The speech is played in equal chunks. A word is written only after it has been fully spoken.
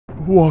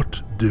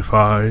What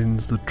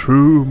defines the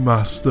true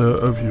master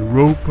of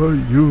Europa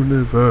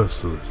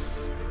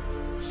Universalis?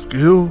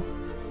 Skill?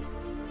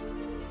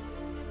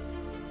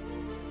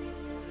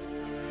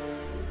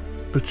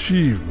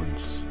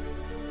 Achievements?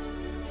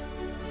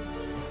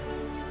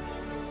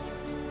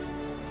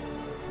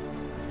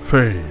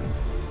 Fame?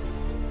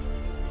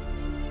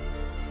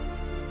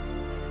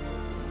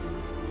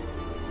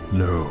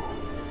 No.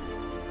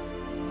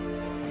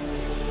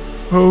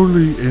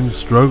 Only in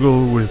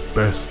struggle with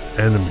best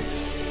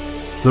enemies,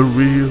 the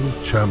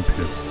real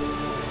champion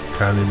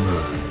can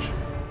emerge.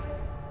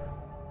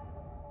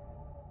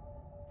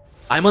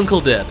 I'm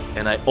Uncle Dad,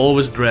 and I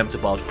always dreamt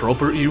about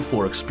proper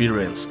EU4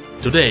 experience.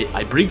 Today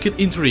I bring it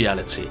into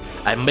reality.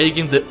 I'm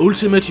making the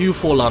ultimate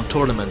EU4 LAN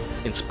tournament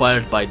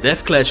inspired by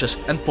Death Clashes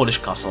and Polish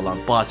Castle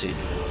LAN Party.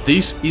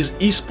 This is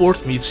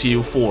eSport meets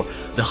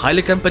EU4, the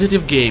highly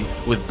competitive game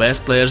with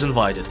best players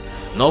invited.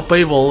 No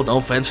paywall, no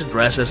fancy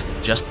dresses,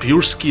 just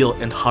pure skill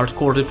and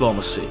hardcore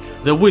diplomacy.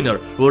 The winner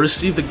will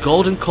receive the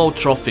Golden Coat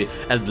Trophy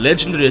and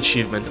legendary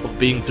achievement of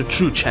being the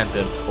true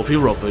champion of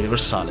Europa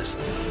Universalis.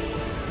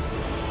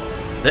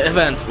 The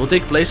event will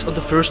take place on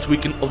the first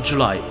weekend of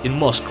July in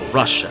Moscow,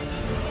 Russia.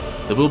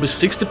 There will be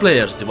 60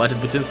 players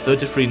divided between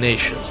 33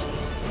 nations.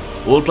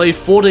 We will play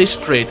 4 days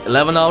straight,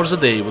 11 hours a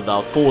day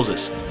without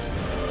pauses.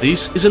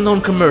 This is a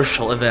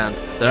non-commercial event,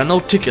 there are no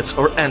tickets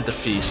or entry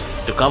fees.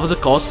 To cover the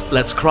costs,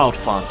 let's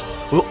crowdfund.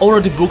 We've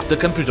already booked the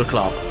computer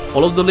club,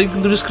 follow the link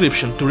in the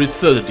description to read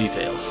further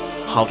details.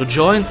 How to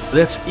join?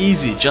 That's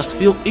easy, just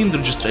fill in the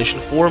registration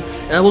form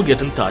and I will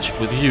get in touch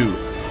with you.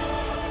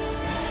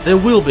 There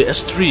will be a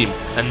stream,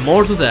 and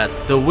more to that,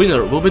 the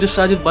winner will be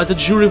decided by the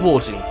jury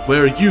voting,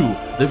 where you,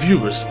 the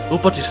viewers, will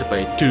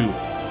participate too.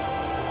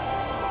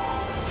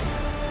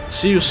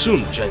 See you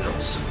soon,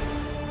 generals.